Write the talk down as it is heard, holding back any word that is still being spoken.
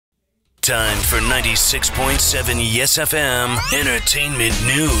Time for 96.7 Yes FM Entertainment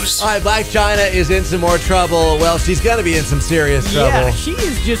News. All right, Blac Chyna is in some more trouble. Well, she's going to be in some serious trouble. Yeah, she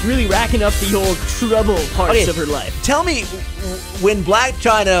is just really racking up the old trouble parts of her life. Tell me, when Blac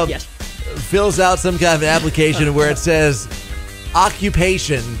Chyna fills out some kind of an application where it says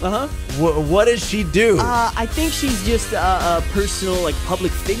occupation, what does she do? I think she's just a personal,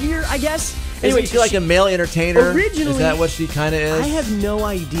 public figure, I guess. Anyway, is she like a male entertainer? Originally, is that what she kind of is? I have no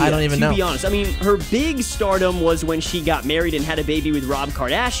idea. I don't even know. To be honest, I mean, her big stardom was when she got married and had a baby with Rob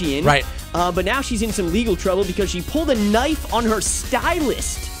Kardashian. Right. But now she's in some legal trouble because she pulled a knife on her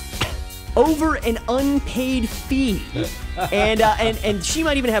stylist over an unpaid fee. And she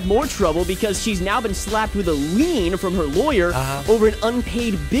might even have more trouble because she's now been slapped with a lien from her lawyer over an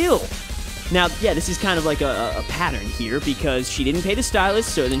unpaid bill. Now, yeah, this is kind of like a pattern here because she didn't pay the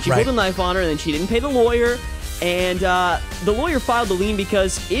stylist, so then she pulled a knife on her, and then she didn't pay the lawyer. And the lawyer filed the lien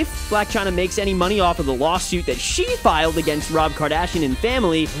because if Blac Chyna makes any money off of the lawsuit that she filed against Rob Kardashian and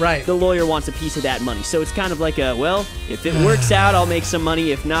family, the lawyer wants a piece of that money. So it's kind of like well, if it works out, I'll make some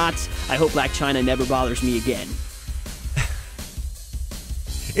money. If not, I hope Blac Chyna never bothers me again.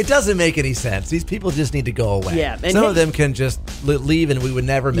 It doesn't make any sense. These people just need to go away. Yeah, and some of them can just leave and we would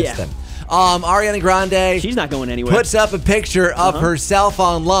never miss them. Ariana Grande, she's not going anywhere. Puts up a picture of herself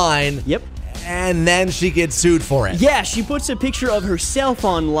online. Yep. And then she gets sued for it. Yeah, she puts a picture of herself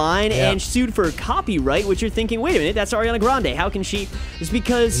online and sued for copyright, which you're thinking, wait a minute, that's Ariana Grande. How can she? It's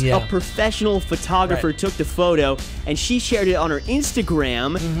because a professional photographer took the photo and she shared it on her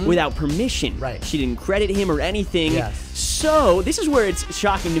Instagram without permission. She didn't credit him or anything. So this is where it's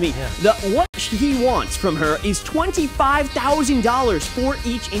shocking to me. What he wants from her is $25,000 for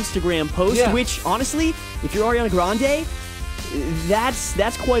each Instagram post, which, honestly, if you're Ariana Grande,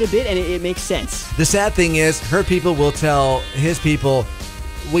 that's quite a bit, and it makes sense. The sad thing is, her people will tell his people,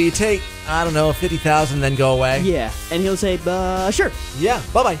 will you take, I don't know, $50,000 and then go away? Yeah, and he'll say, sure. Yeah,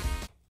 bye-bye.